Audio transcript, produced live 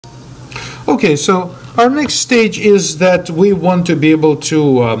Okay, so our next stage is that we want to be able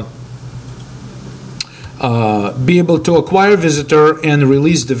to acquire visitor and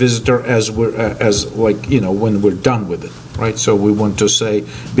release the visitor as when we're done with it, right? So we want to say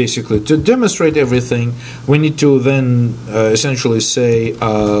basically to demonstrate everything, we need to then essentially say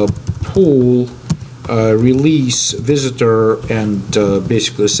pool release visitor and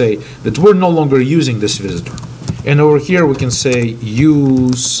basically say that we're no longer using this visitor. And over here we can say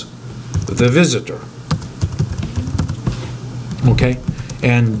use the visitor. Okay,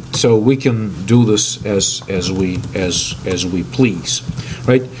 and so we can do this as we please,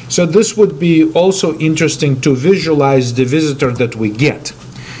 right? So this would be also interesting to visualize the visitor that we get.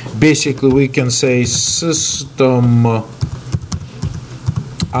 Basically, we can say system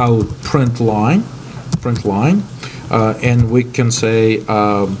out print line, and we can say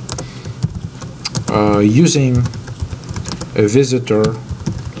using a visitor,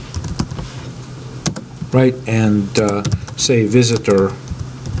 right? And say visitor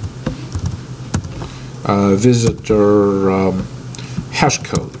hash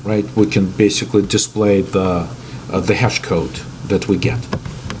code, right? We can basically display the hash code that we get.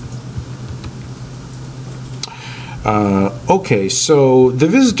 Okay, so the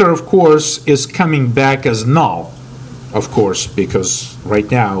visitor, of course, is coming back as null, of course, because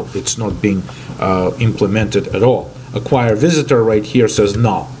right now it's not being implemented at all. Acquire visitor right here says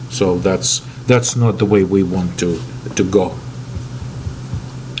null, so that's not the way we want to go.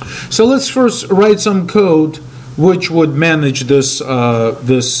 So let's first write some code which would manage this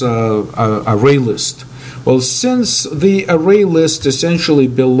array list. Well, since the array list essentially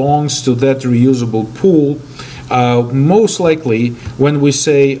belongs to that reusable pool, most likely when we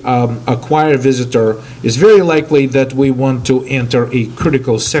say acquire visitor, it's very likely that we want to enter a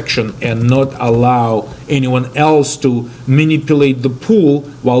critical section and not allow anyone else to manipulate the pool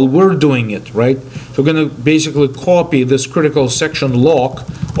while we're doing it, right? So we're going to basically copy this critical section lock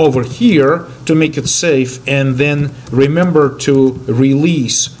over here to make it safe, and then remember to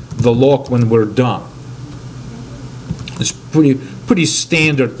release the lock when we're done. It's pretty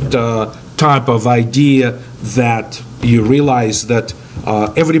standard type of idea that you realize that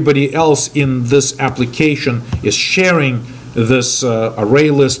everybody else in this application is sharing this array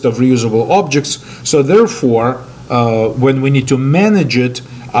list of reusable objects. So therefore, when we need to manage it,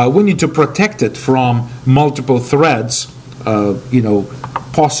 we need to protect it from multiple threads,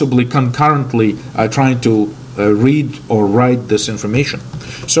 possibly concurrently trying to read or write this information.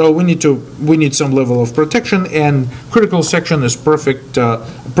 So we need some level of protection, and critical section is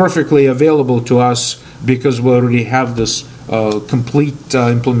perfectly available to us because we already have this complete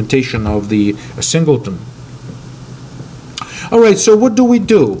implementation of the singleton. All right, so what do we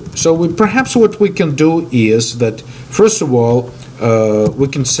do? So perhaps what we can do is that, first of all, we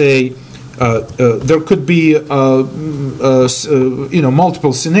can say there could be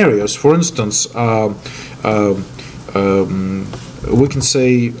multiple scenarios. For instance, we can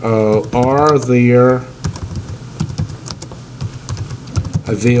say are there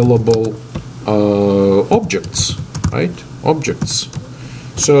available objects, right? Objects.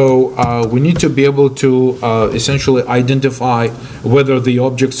 So we need to be able to essentially identify whether the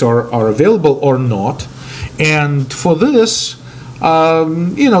objects are available or not. And for this,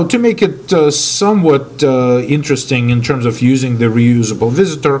 to make it somewhat interesting in terms of using the reusable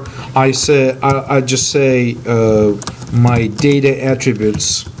visitor, I just say my data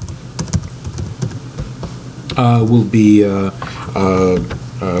attributes will be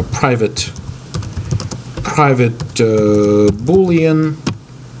private Boolean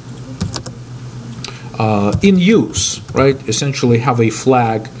in use, right? Essentially have a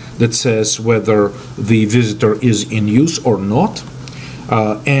flag that says whether the visitor is in use or not.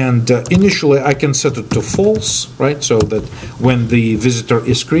 And initially I can set it to false, right? So that when the visitor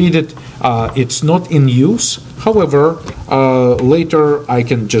is created, it's not in use. However, later I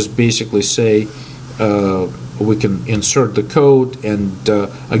can just basically say we can insert the code and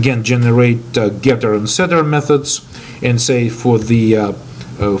again generate getter and setter methods, and say for the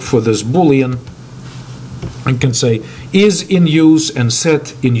for this Boolean, I can say is in use and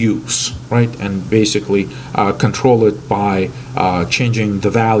set in use, right? And basically control it by changing the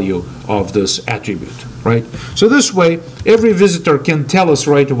value of this attribute, right? So this way, every visitor can tell us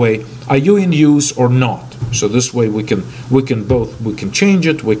right away, are you in use or not? So this way we can change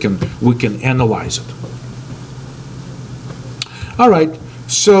it, we can analyze it. All right.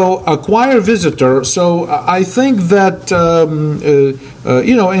 So acquire visitor. So I think that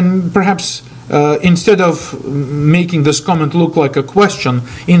and perhaps. Instead of making this comment look like a question,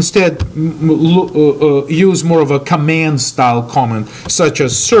 instead use more of a command style comment, such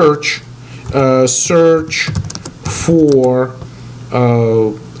as search, search for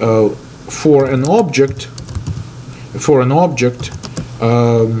an object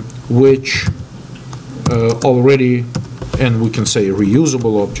which already, and we can say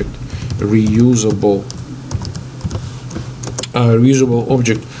reusable object, reusable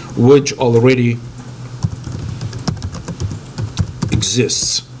object which already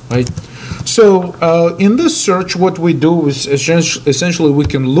exists, right? So in this search, what we do is essentially we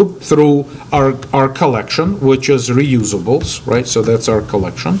can loop through our collection, which is reusables, right? So that's our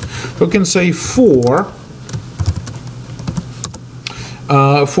collection. We can say for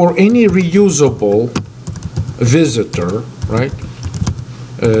any reusable visitor, right?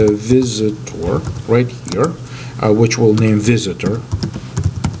 Visitor, right here, which we'll name visitor.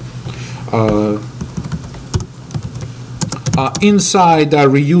 Inside our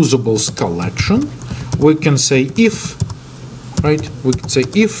reusables collection, we can say if, right? We can say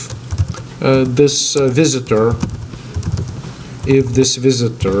if this visitor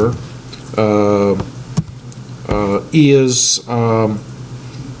is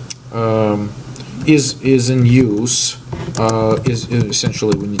in use, is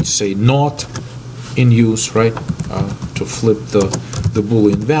essentially we need to say not in use, right? To flip the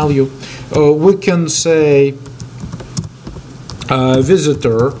Boolean value, we can say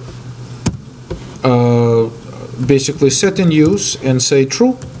visitor basically set in use and say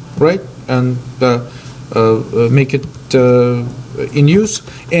true, right? And make it in use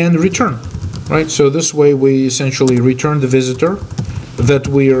and return, right? So this way we essentially return the visitor that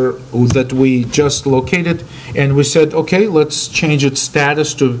we just located, and we said, okay, let's change its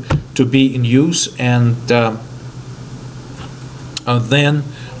status to be in use, and then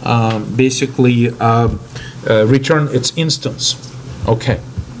basically return its instance. Okay.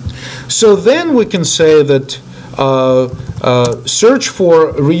 So then we can say that search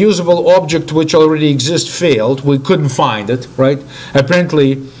for reusable object which already exists failed. We couldn't find it, right?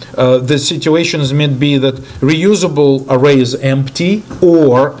 Apparently, the situations may be that reusable array is empty,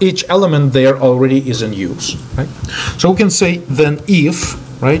 or each element there already is in use, right? So we can say then if,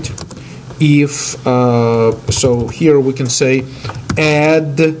 right? If so here we can say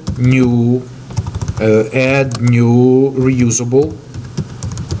add new reusable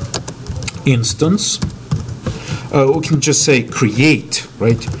instance. We can just say create,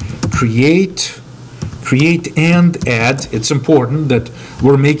 right? Create and add. It's important that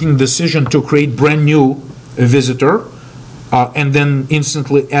we're making decision to create brand new visitor, and then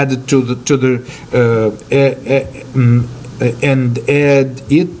instantly add it to the and add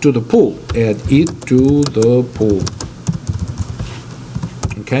it to the pool. Add it to the pool.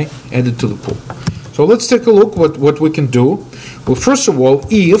 Okay, add it to the pool. So let's take a look what we can do. Well, first of all,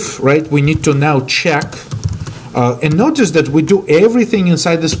 if, right, we need to now check, and notice that we do everything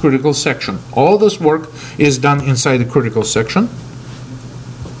inside this critical section. All this work is done inside the critical section.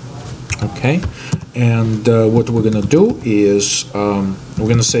 Okay, and what we're going to do is we're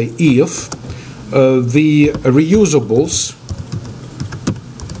going to say if the reusables,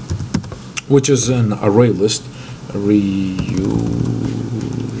 which is an array list,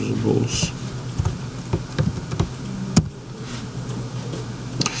 reusables,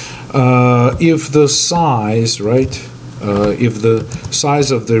 if the size, right, if the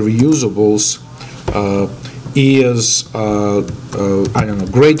size of the reusables is, I don't know,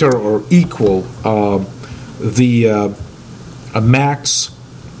 greater or equal the max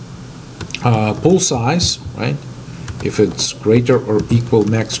pool size, right? If it's greater or equal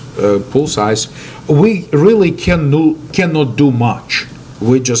max pool size, we really cannot do much.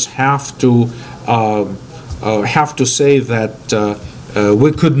 We just have to say that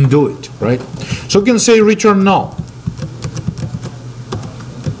we couldn't do it, right? So we can say return null.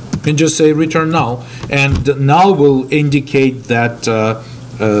 You can just say return null, and null will indicate that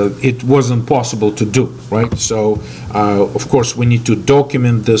it wasn't possible to do, right? So of course we need to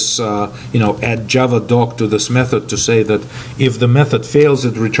document this, add Java doc to this method to say that if the method fails,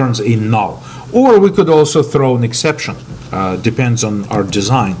 it returns a null. Or we could also throw an exception. Depends on our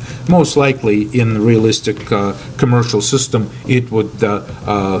design. Most likely in realistic commercial system, it would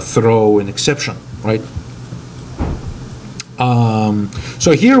throw an exception, right?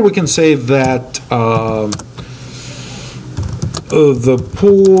 So here we can say that the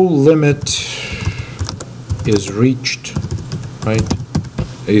pool limit is reached, right?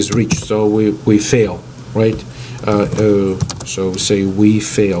 Is reached, so we fail, right? So say we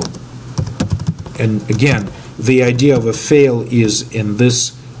fail. And again, the idea of a fail is in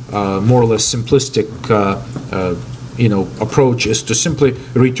this more or less simplistic approach is to simply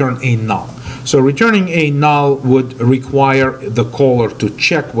return a null. So returning a null would require the caller to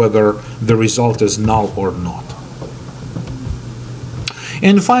check whether the result is null or not.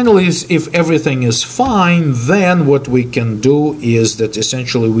 And finally, if everything is fine, then what we can do is that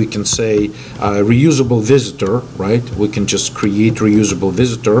essentially we can say reusable visitor, right? We can just create reusable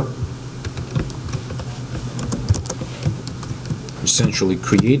visitor. Essentially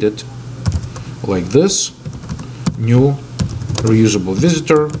create it like this. New reusable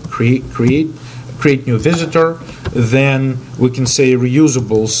visitor, create new visitor. Then we can say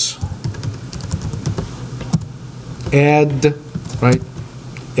reusables add, right?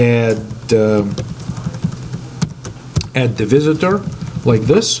 Add the visitor like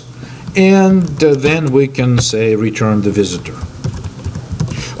this, and then we can say return the visitor.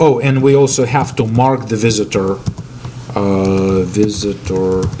 Oh, and we also have to mark the visitor.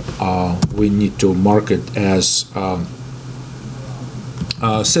 We need to mark it as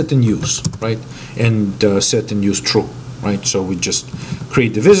set in use, right? And set in use true, right? So we just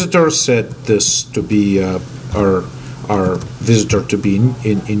create the visitor, set this to be our visitor to be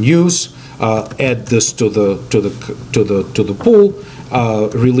in use, add this to the pool,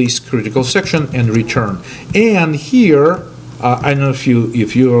 release critical section, and return. And here, I don't know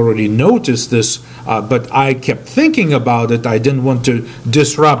if you already noticed this, but I kept thinking about it. I didn't want to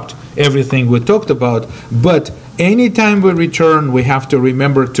disrupt everything we talked about, but anytime we return, we have to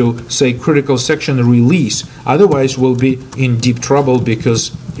remember to say critical section release. Otherwise, we'll be in deep trouble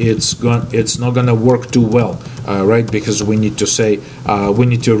because it's not going to work too well, right? Because we need to say we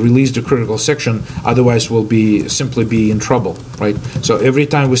need to release the critical section. Otherwise, we'll simply be in trouble, right? So every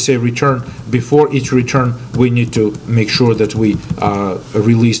time we say return, before each return, we need to make sure that we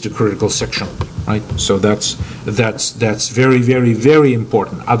release the critical section, right? So that's very, very, very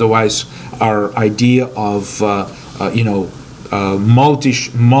important. Otherwise, our idea of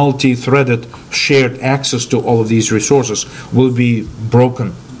multi-threaded shared access to all of these resources will be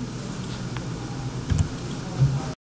broken